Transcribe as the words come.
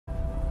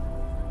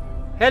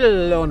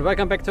Hello and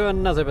welcome back to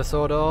another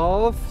episode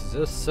of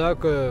The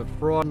Circle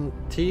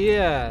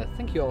Frontier.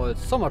 Thank you all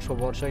so much for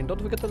watching.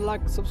 Don't forget to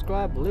like,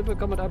 subscribe, leave a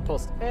comment. I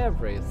post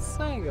every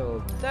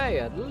single day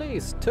at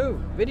least 2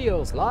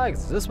 videos like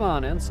this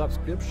one, and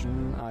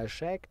subscription. I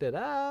checked it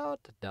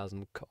out. It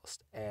doesn't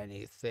cost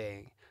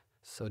anything.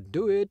 So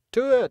do it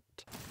to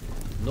it.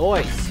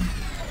 Nice.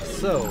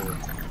 So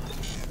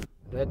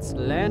let's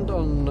land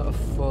on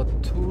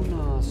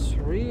Fortuna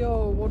 3,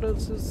 or what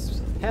is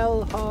this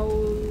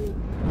hellhole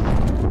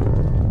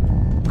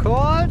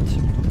called?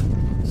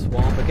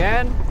 Swamp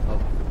again,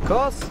 of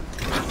course.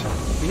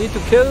 We need to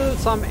kill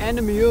some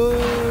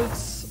enemies,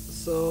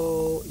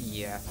 so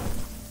yeah.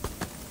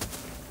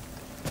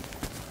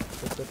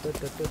 Get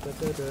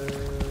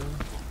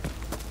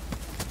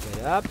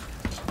up,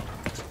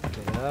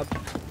 get up.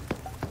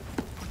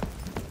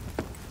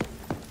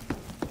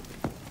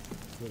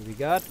 What do we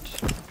got?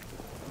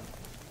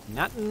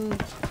 Nothing.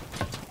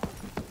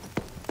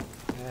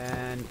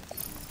 And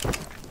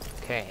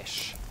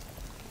cash.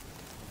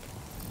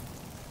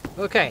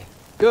 Okay,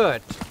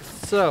 good.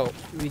 So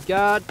we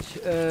got,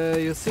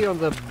 you see on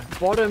the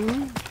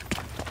bottom,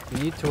 we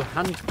need to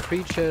hunt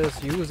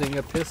creatures using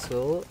a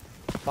pistol.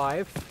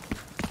 5.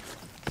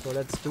 So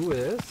let's do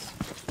this.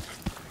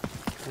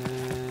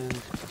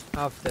 And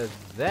after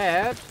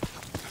that,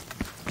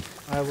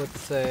 I would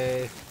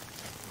say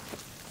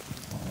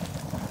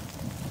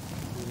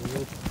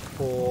look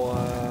for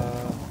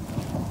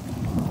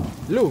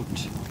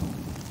loot.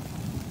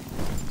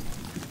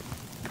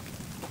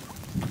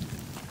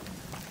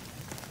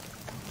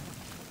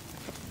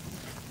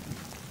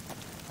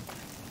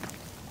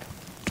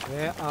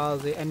 Where are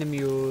the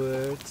enemy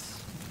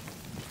words?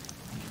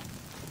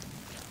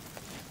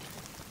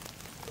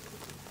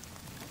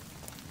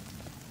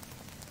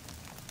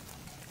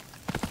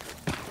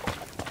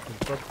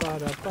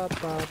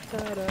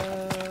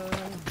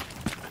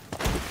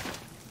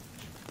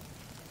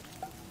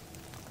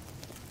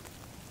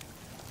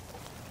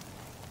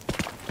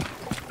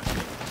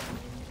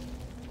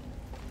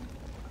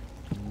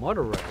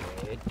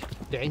 Moderate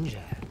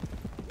danger.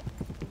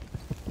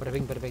 Bada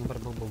bing, bada bing,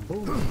 bada boom, boom,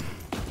 boom.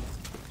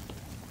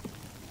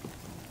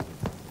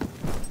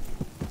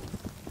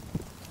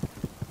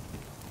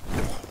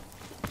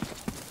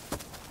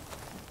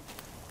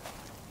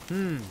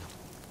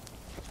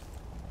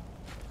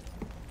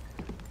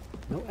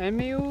 No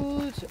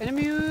emules,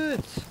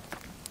 enemies.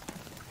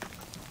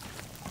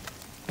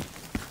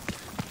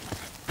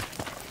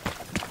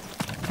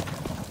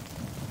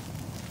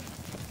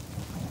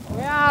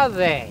 Where are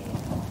they?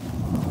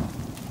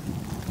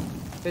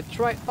 They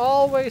try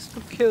always to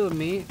kill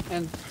me,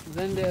 and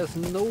then there's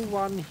no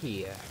one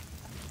here.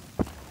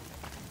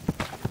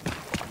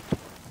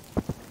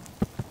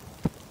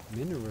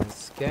 Mineral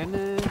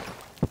scanner.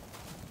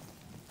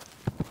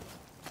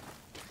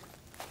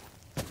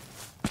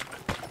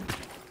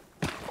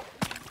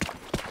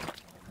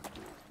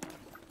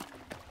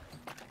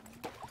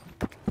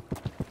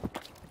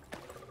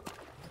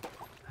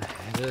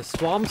 The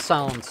swamp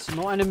sounds.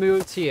 No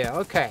animals here.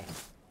 Okay.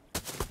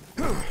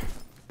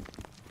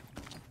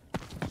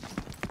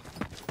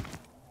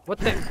 What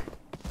the?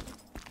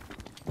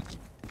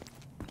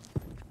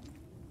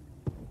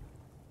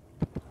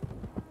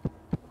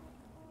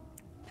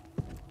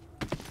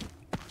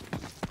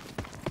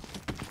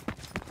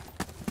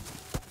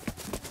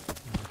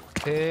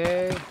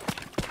 Okay.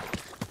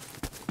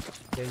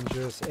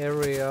 Dangerous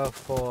area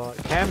for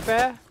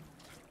camper.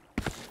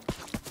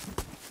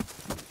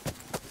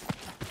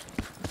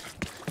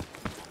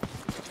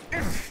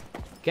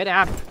 Get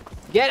up!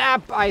 Get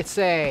up, I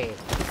say!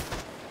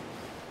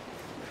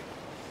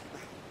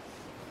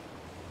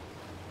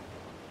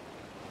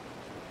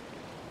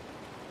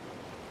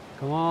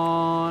 Come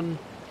on!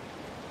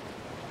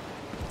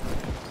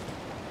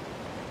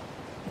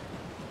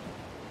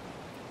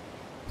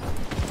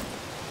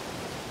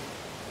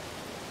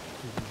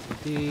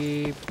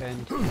 Deep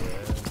and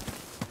here.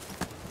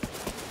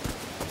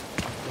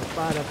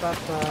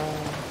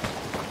 Ba-da-ba-ba.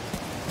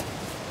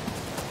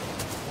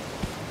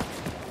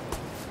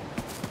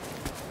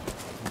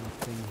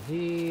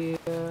 Here.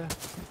 There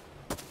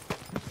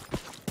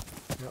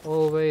are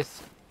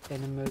always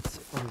animals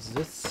on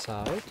this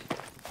side.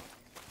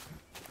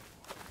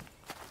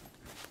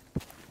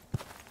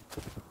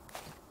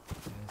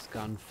 There's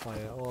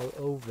gunfire all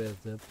over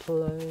the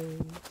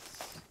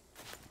place.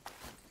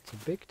 It's a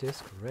big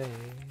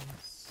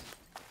disgrace.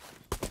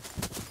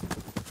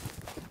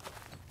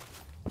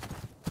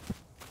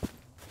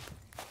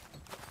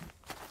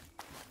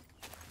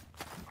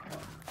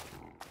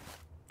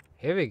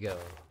 Here we go.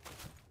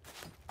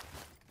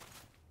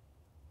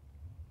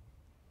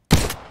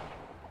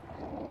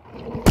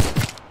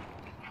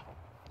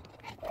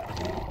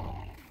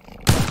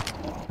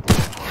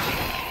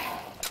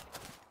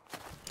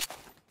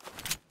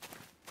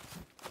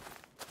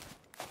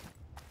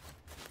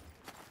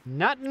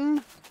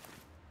 Nothing?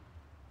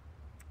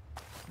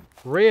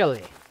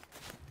 Really?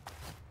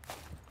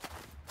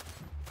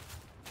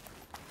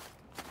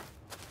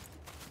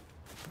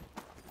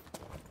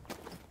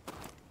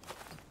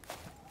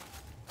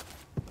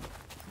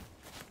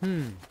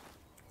 Goes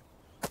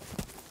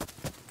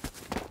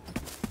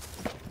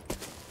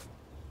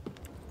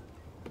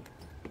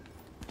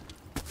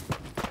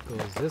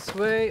this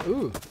way.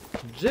 Ooh,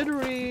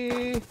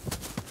 jittery.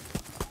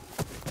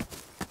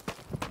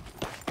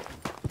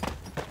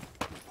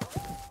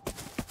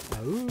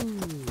 Ooh.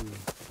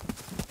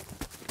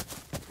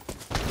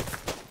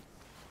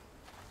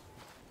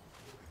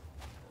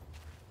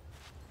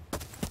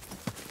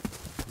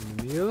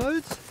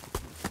 Mules?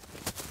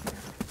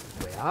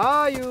 Where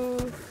are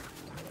you?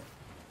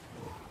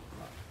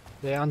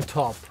 They're on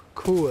top.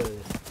 Cool.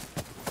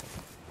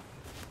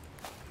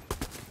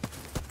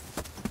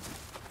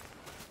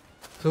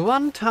 So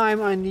one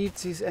time I need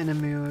these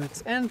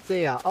animals and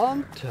they are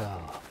on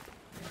top.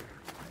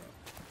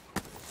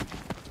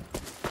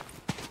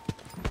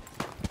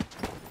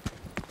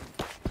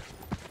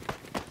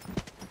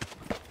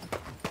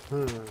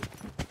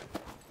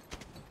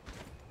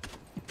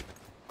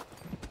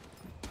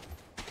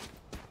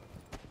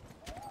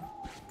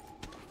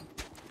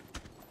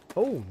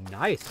 Oh,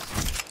 nice.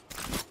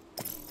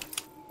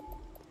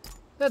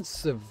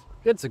 That's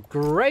a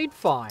great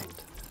find.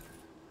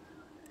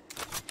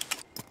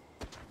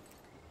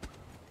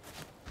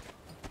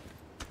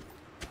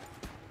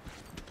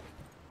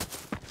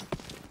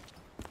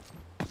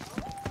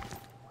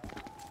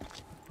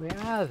 Where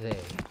are they?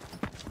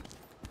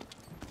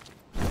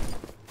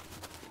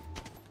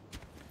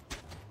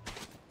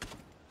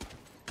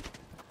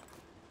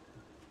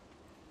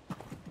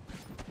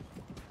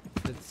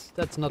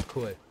 That's not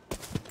cool.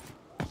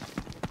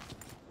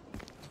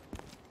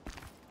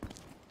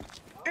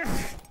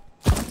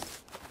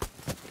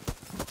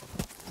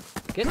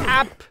 Get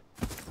up!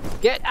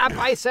 Get up,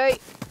 I say!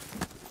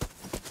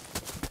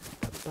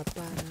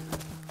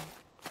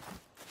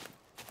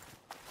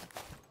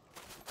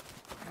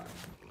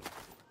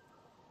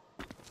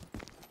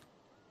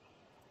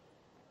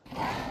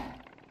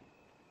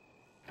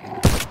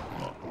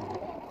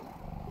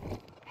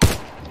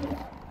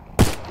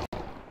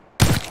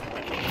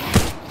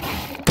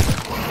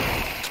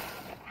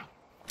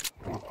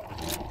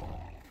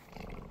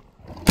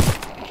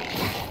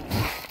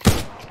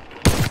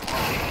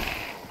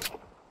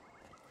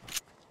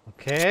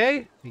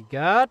 Okay, we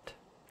got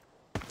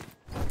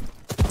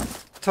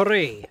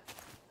 3.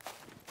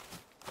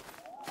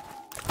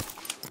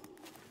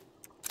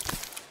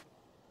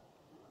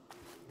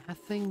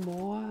 Nothing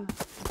more?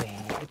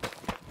 Bad.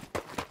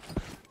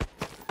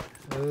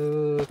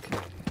 Okay.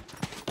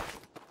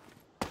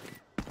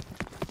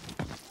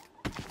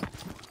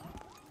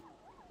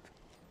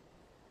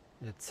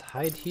 Let's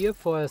hide here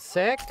for a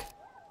sec.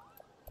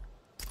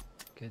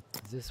 Get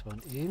this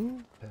one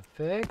in.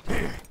 Perfect.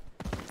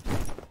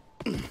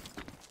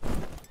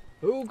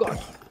 Oh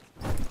God!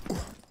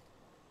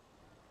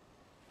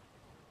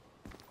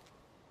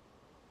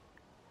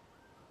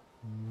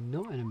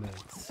 No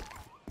animals.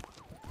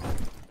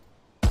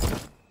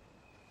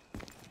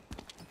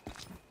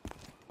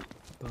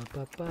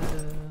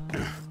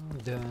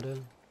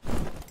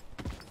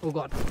 Oh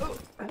God! Oh.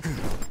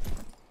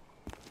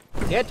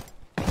 Dead!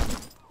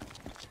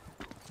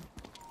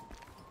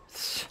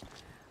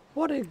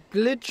 What a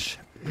glitch!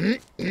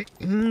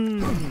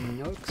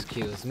 Oh,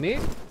 excuse me.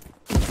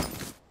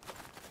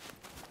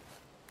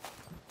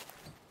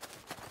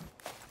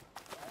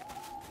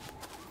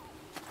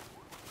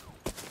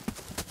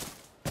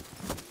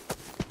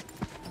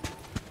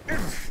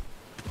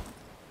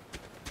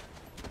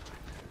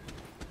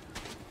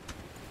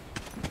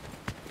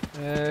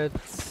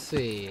 Let's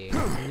see.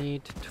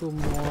 Need 2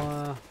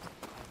 more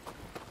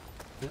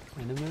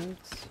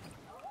animals.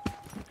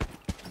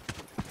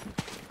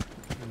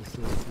 This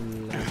is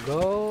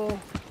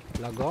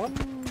Lagon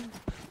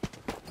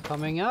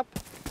coming up.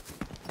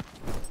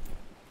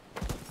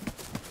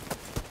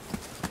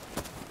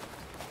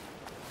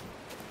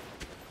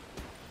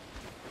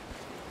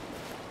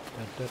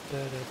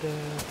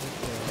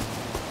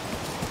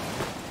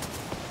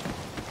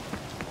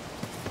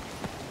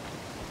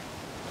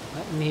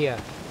 Nothing here.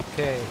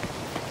 Okay.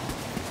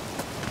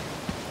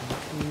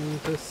 Nothing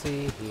to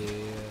see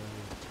here.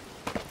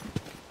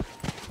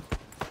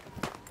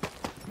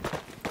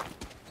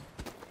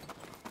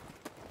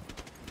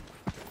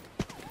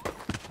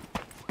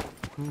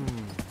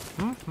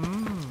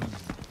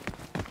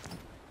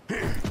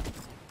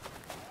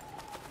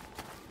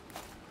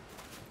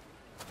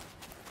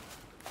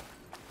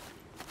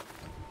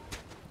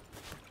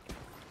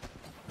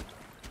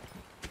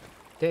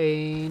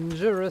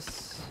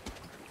 Dangerous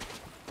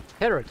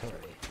territory.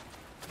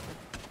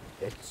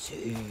 Let's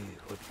see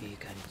what we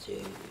can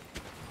do.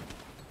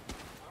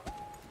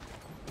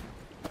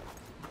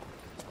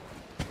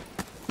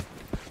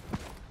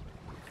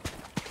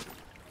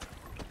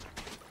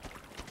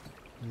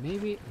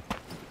 Maybe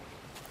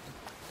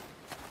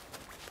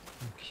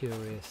I'm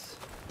curious.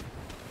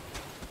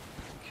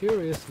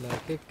 Curious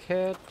like a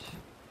cat.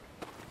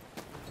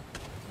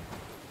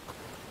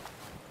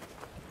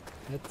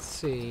 Let's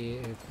see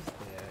if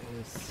there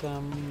is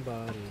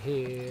somebody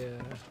here.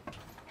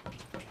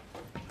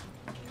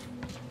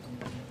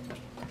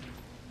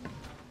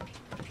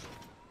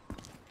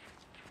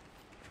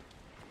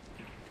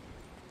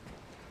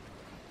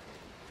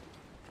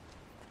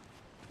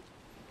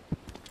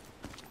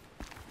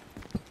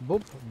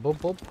 Boop, boop,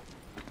 boop.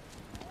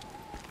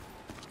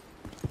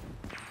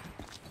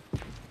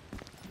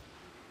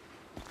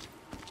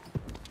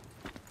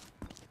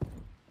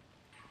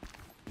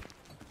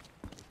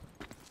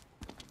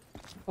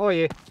 Oh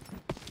yeah.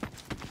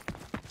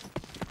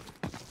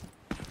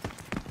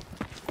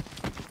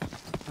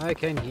 I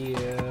can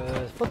hear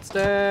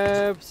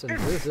footsteps, and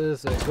this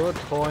is a good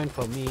point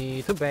for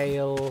me to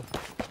bail.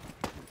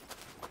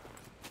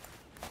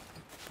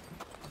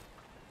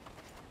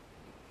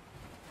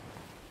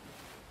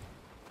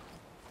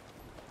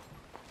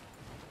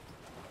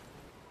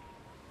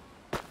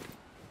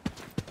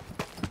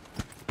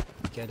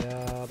 Get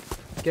up,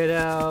 get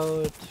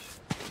out.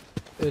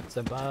 It's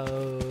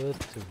about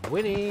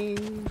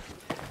winning.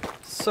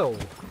 So.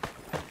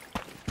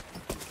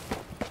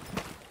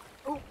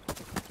 Oh.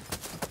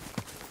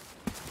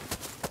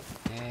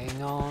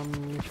 Hang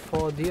on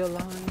for dear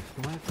life,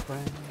 my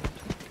friend.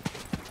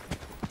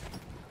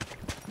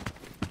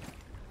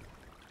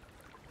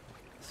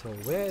 So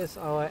where is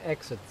our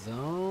exit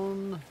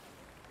zone?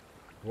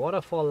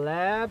 Waterfall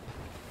Lab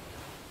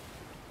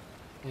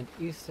and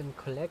Eastern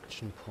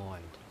Collection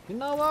Point. You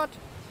know what?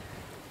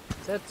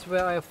 That's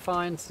where I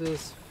find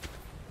this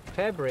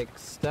fabric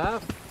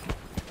stuff.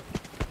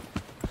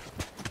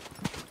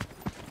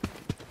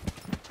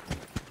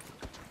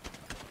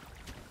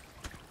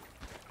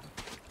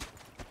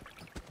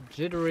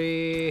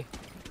 Jittery.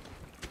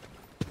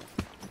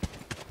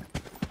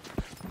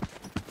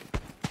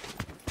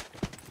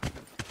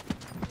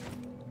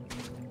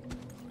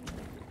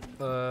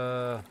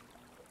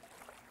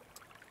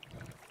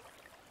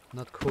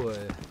 Not cool.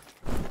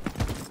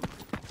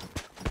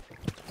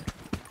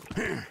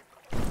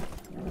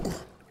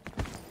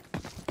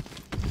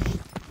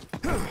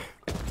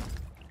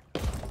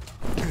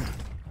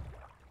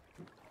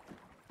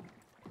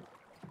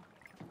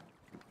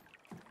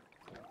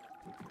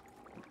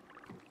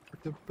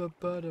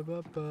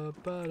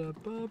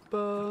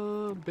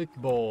 Big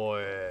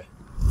boy.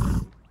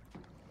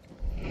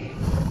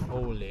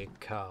 Holy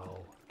cow.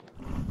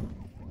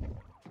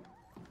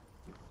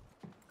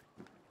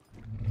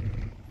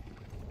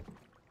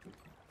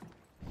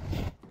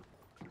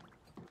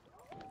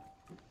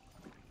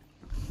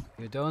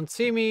 You don't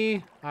see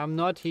me. I'm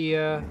not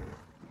here.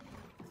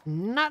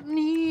 Not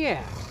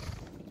here.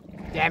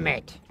 Damn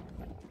it.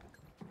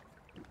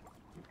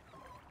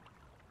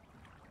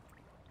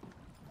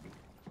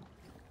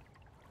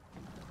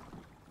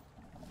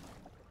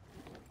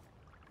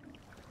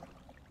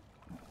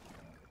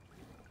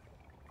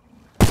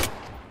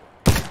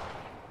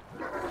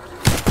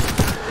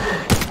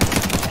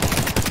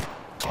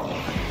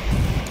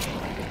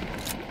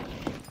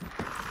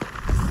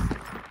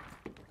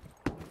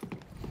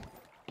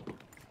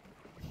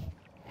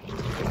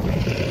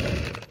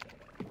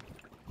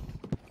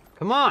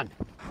 Come on!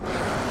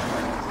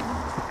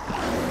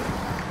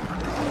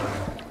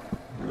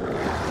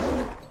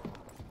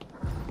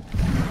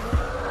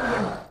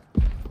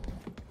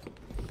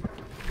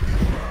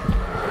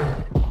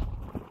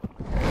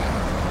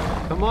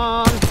 Come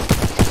on!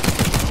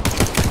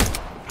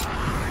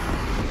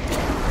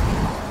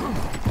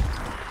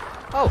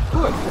 Oh,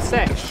 good, the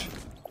sash.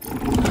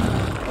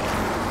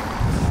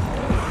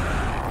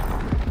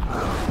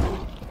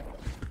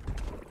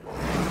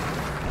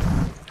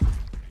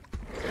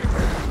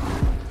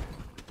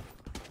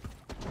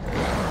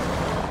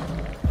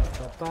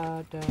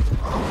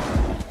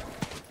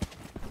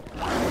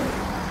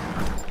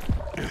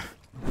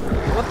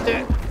 What the?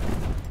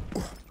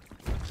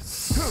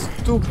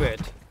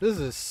 Stupid. This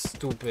is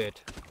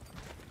stupid.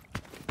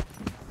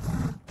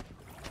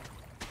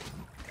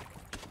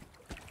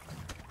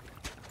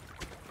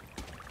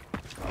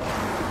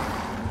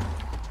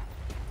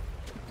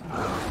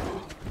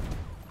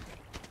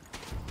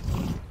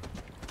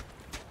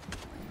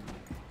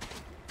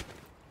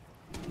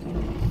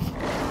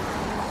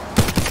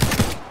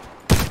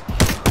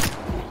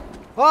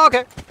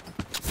 Okay.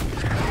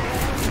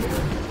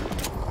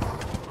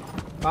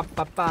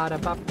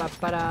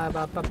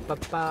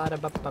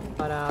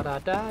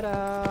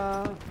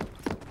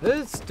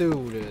 This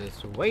dude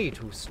is way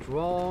too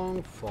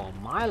strong for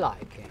my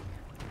liking.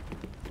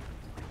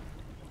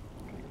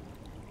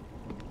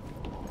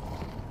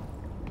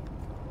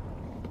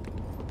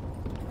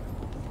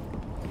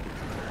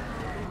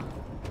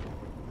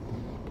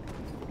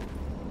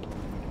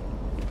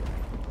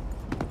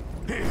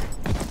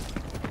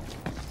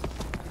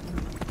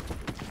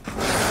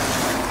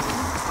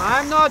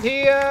 I'm not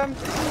here.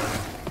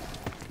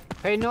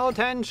 Pay no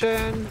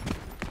attention.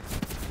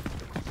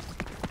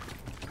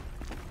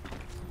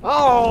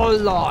 Oh,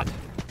 Lord.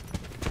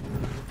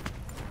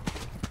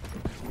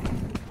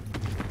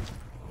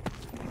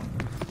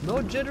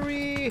 No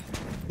jittery.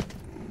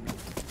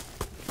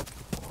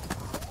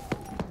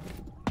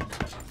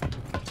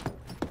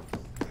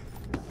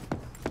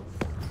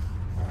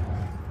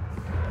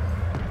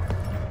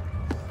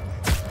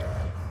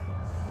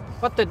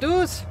 What the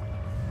deuce?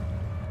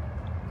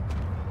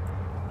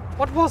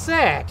 What was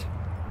that?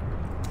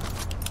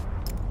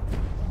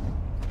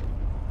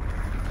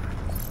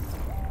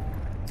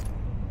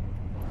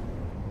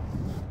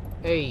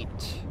 8.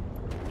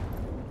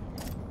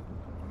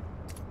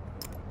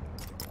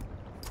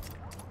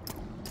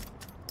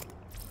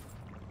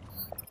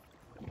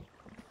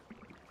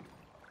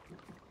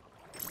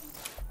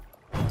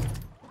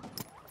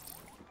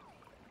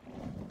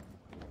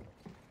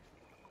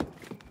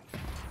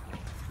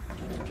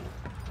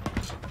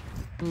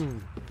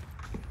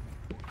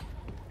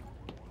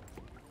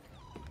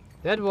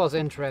 That was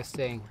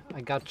interesting.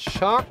 I got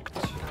shocked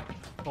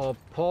or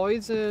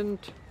poisoned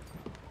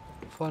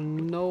for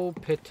no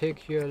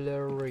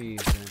particular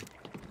reason.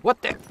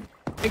 What the?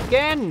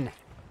 Again?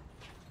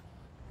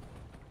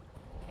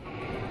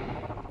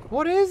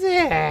 What is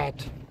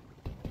it?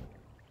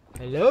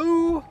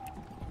 Hello?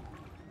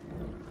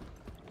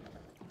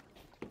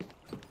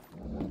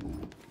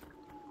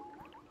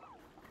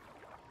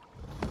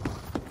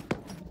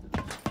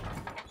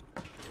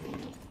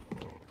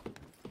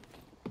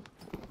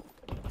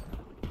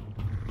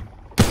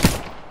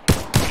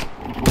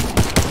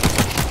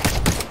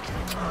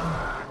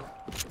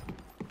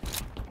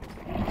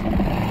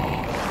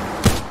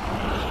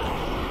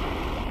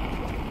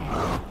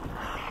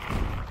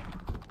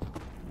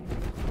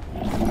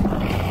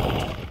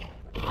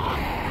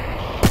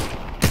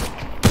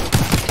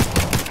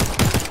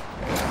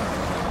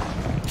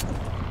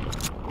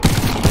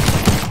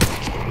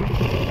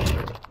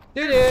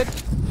 Did it!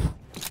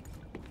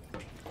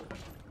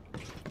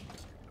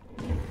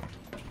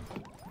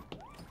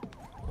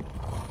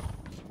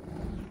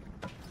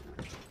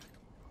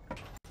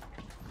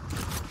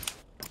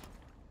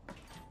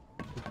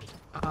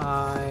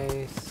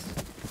 Ice.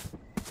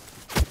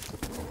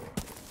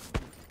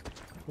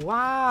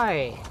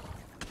 Why?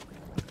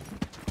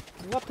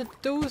 What the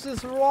deuce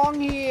is wrong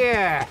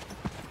here?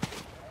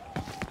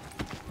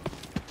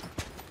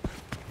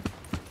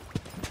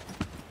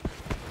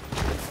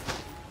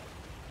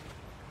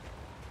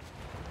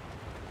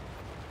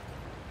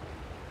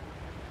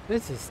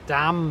 This is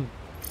dumb.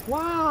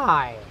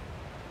 Why?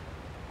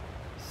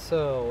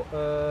 So,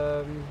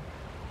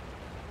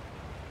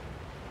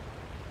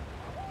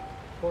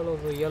 follow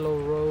the yellow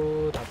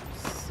road up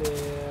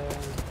there.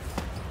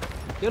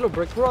 Yellow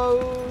brick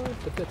road.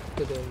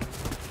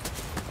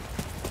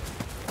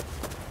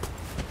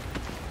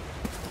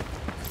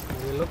 Are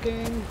we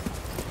looking?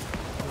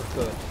 Not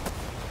good.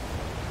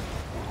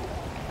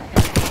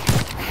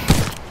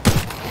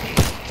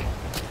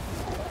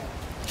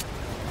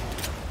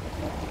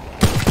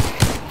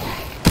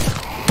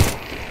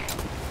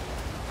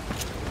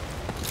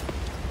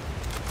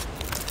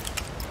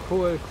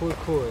 Cool, cool,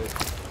 cool.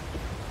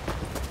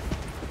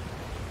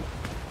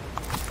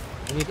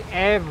 I need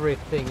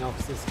everything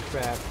of this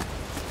crap.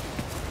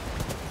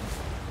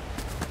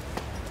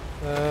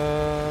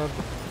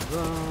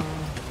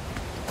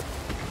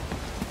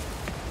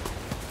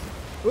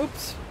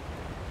 Oops!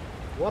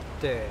 What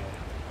the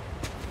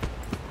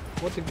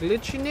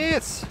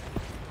glitchiness?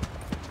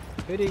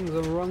 Hitting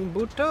the wrong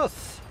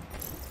buttons.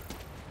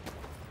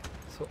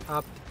 So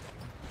up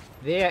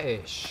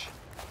there-ish.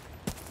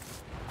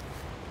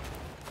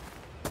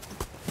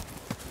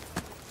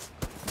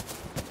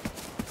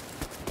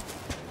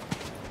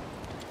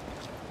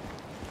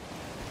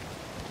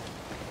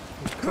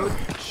 Could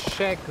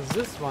check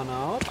this one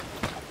out.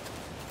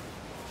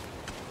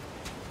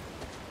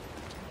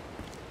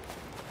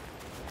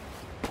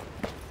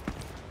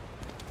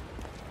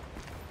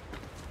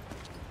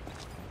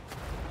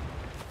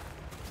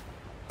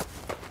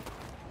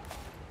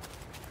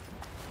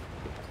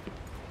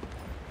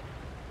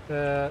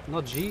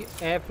 Not G,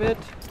 Avid.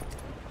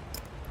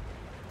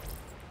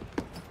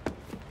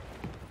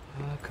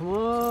 Come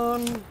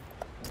on.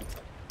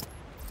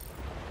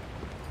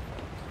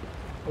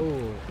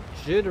 Oh,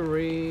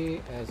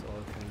 jittery as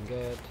all can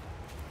get.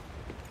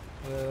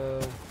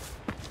 Are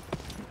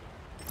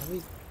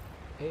we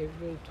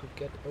able to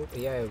get over?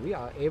 Yeah, we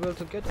are able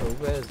to get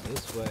over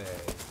this way.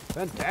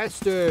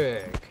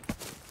 Fantastic!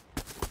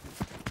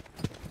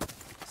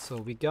 So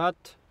we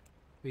got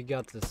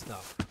this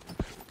stuff.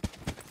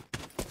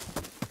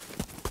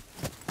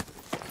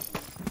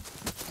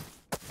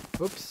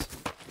 Oops.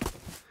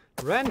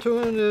 Ran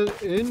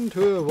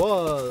into a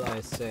wall,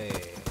 I say.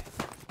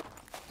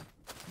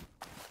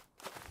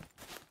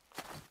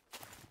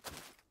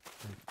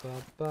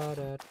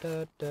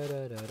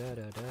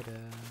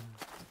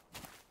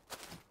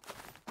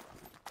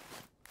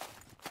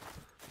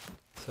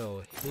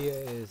 So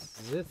here is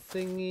this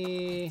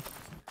thingy.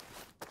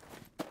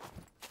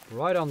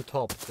 Right on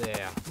top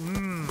there.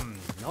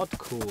 Not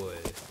cool.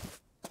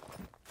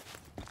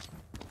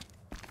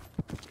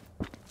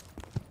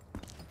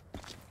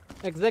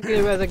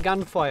 Exactly where the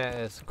gunfire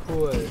is.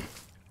 Cool.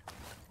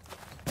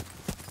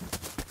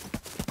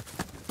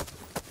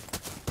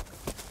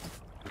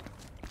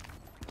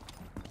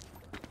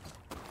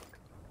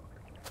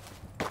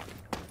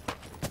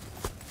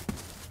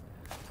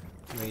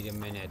 Wait a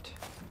minute.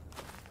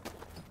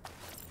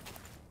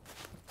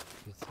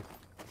 It's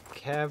a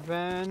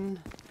cavern.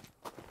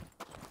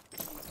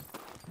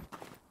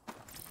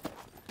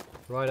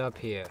 Right up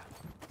here.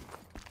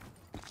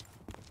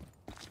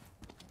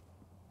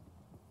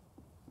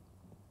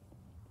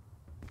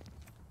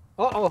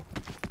 Uh-oh!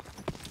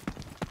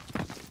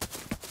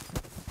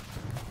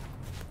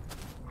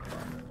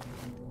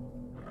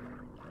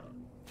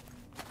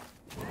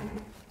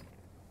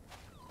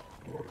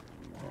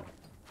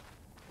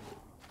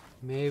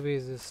 Maybe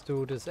this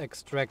dude is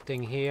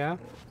extracting here.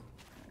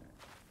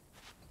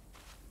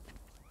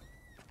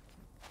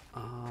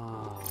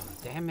 Oh,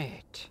 damn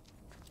it.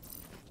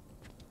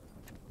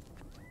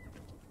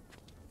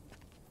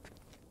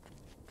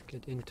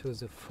 Get into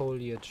the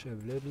foliage a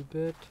little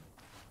bit.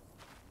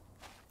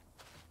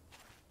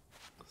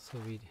 So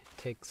we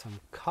take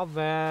some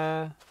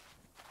cover.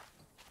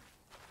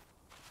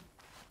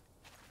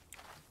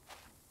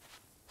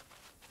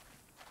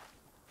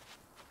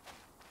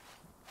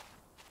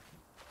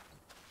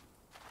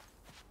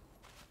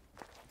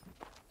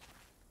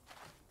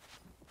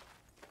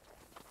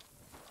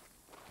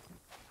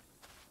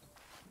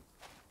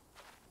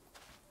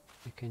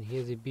 You can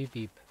hear the beep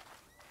beep.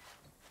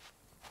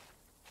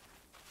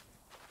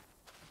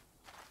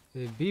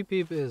 The beep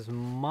beep is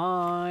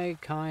my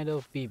kind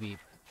of beep beep.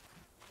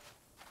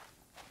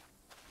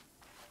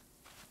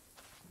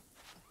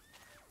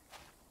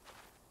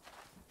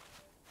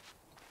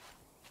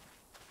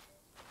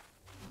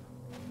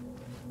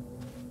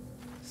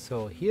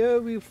 So here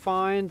we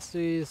find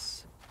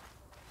this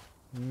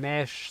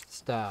mesh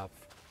stuff.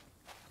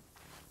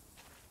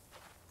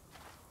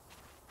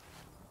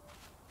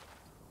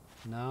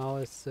 Now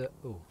it's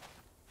oh.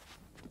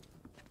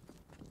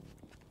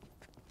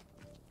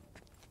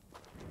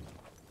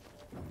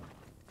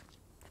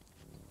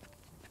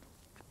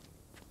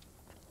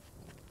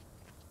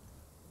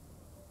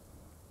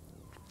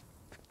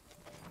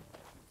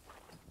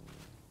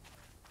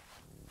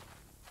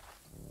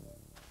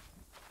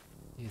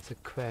 It's a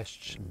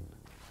question.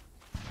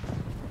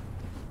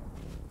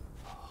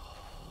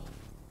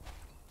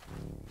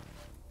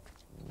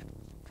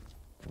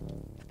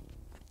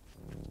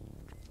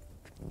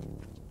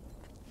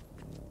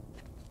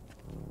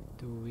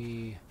 Do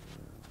we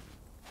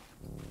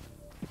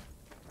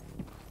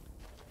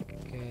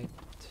get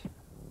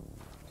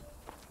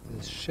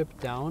this ship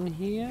down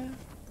here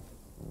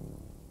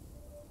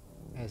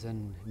as a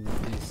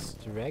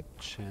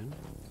distraction?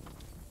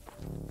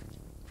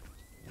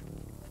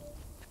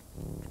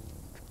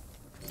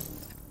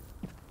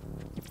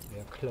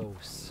 We're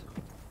close.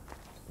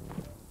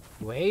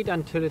 Wait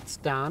until it's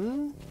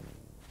done.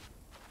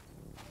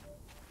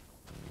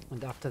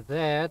 And after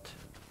that,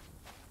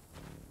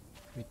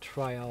 we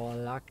try our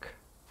luck.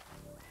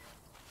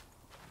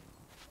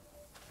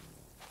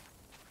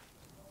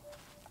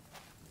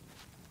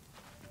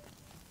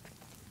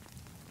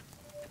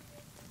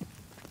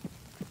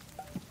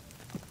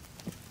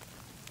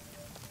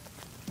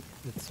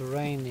 It's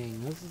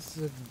raining. This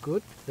is a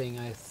good thing,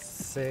 I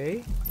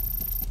say.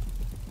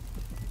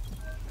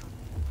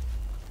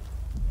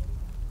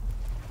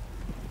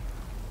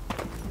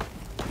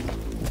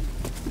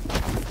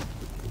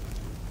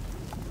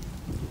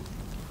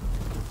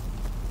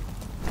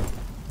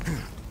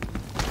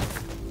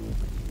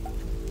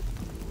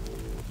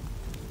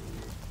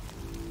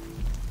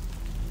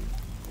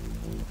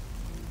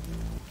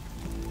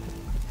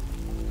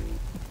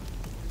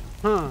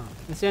 Huh,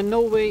 is there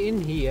no way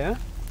in here?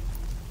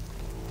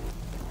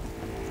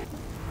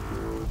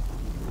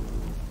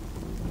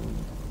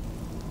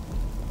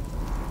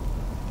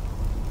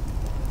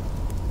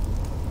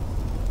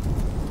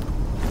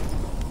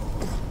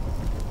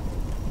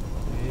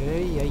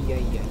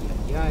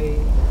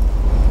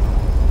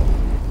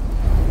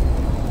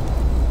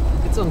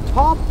 It's on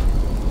top?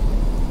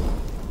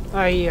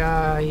 Ay,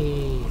 ay.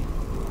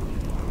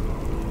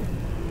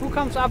 Who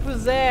comes up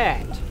with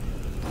that?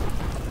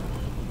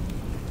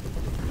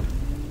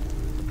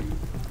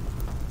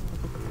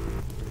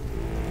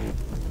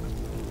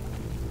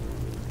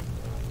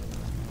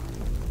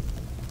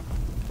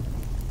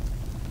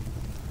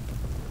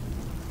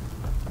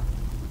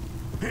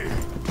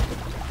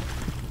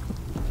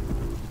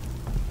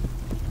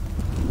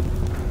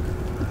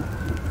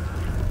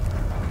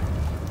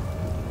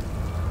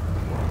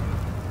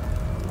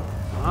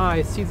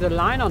 I see the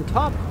line on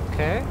top,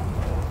 okay.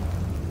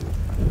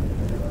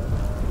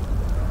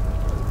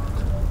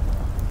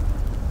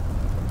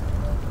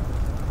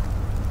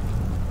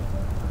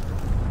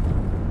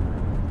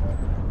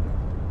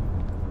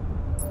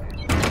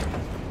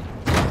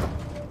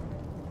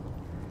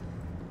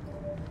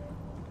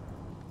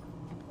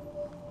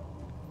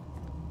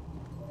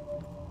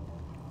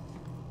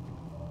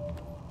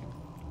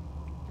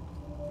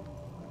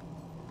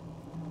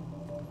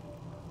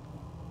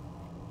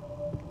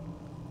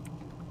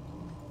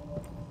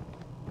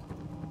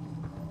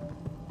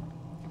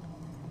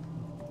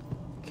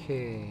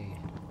 Okay.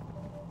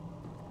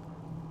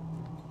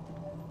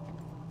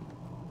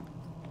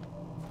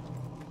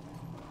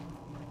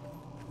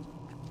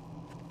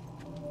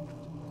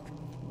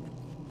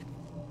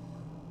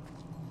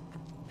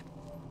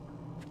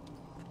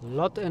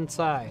 Lot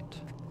inside.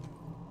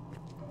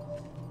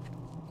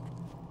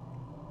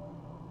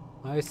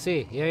 I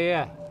see.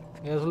 Yeah.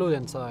 There's loot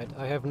inside.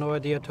 I have no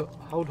idea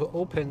how to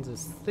open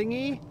this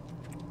thingy.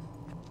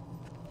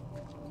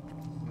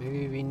 Maybe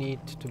Maybe we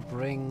need to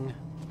bring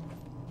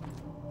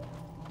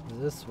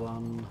this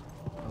one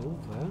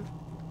over.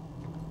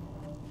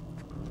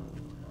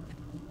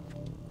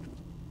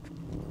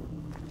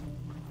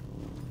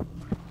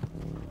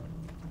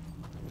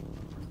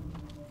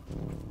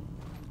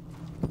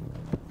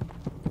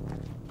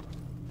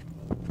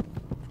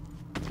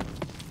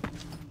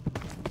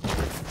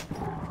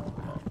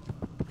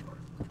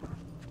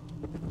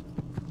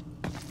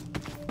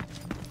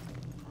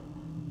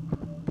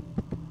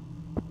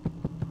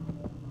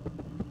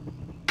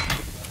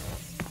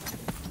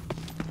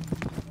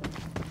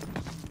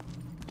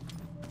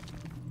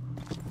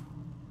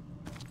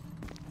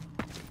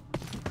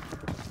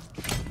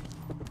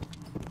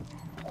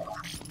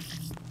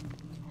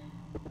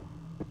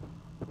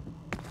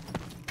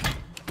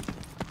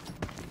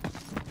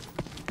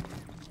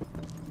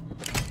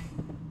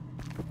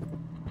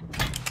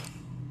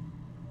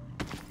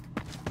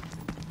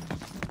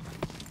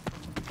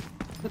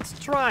 Let's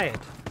try it.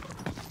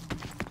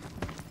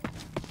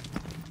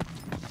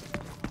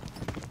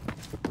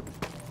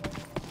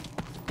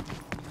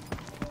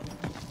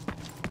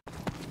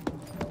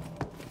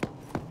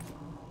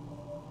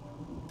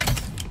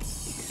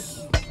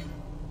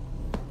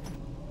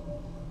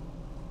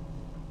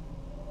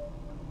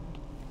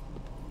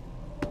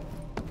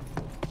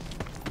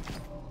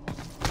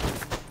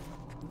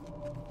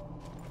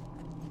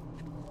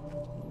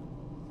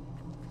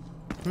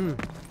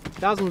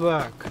 Doesn't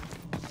work.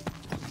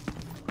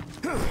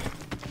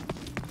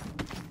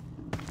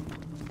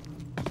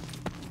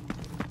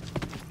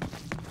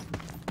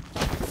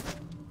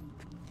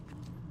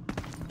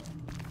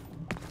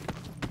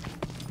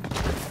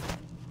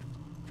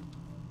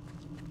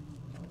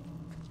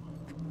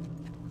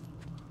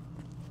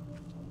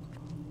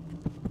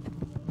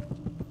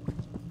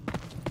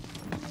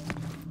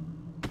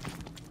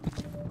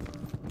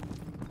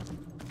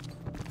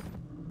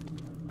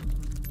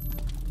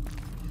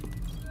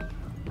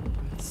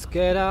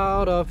 Get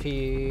out of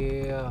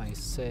here, I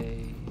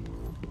say.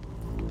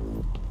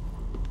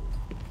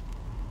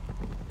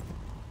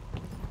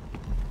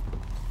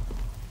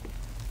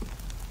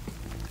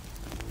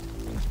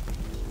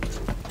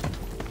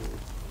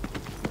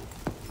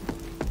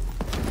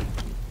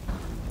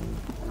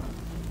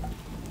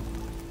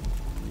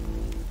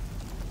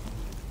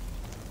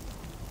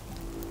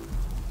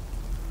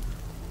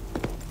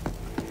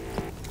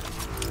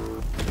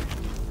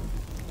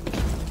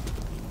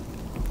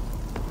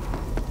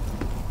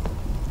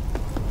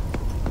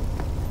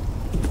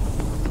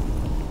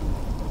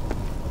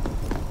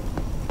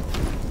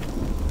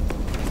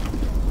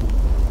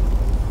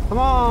 Come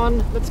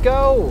on, let's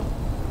go!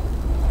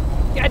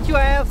 Get your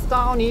ass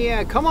down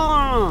here, come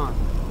on!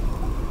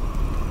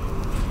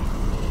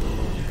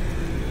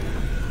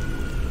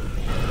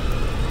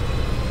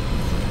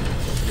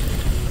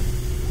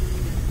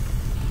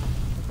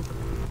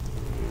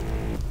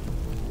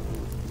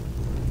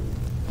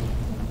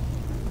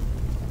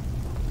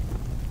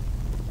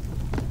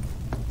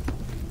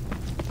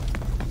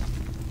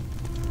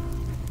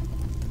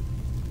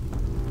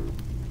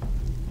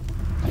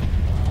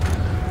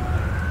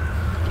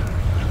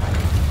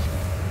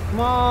 Come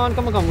on,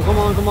 get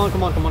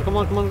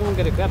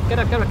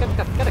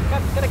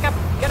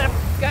it,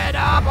 get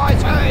up, I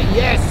say,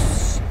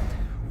 yes!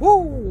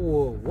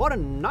 Woo, what a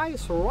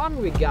nice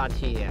run we got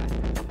here.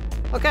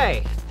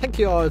 Okay, thank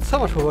you all so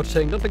much for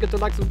watching. Don't forget to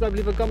like, subscribe,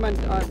 leave a comment.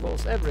 I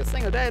post every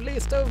single day at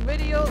least 2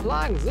 videos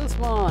like this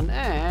one.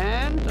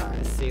 And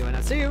I see you when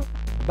I see you.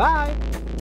 Bye!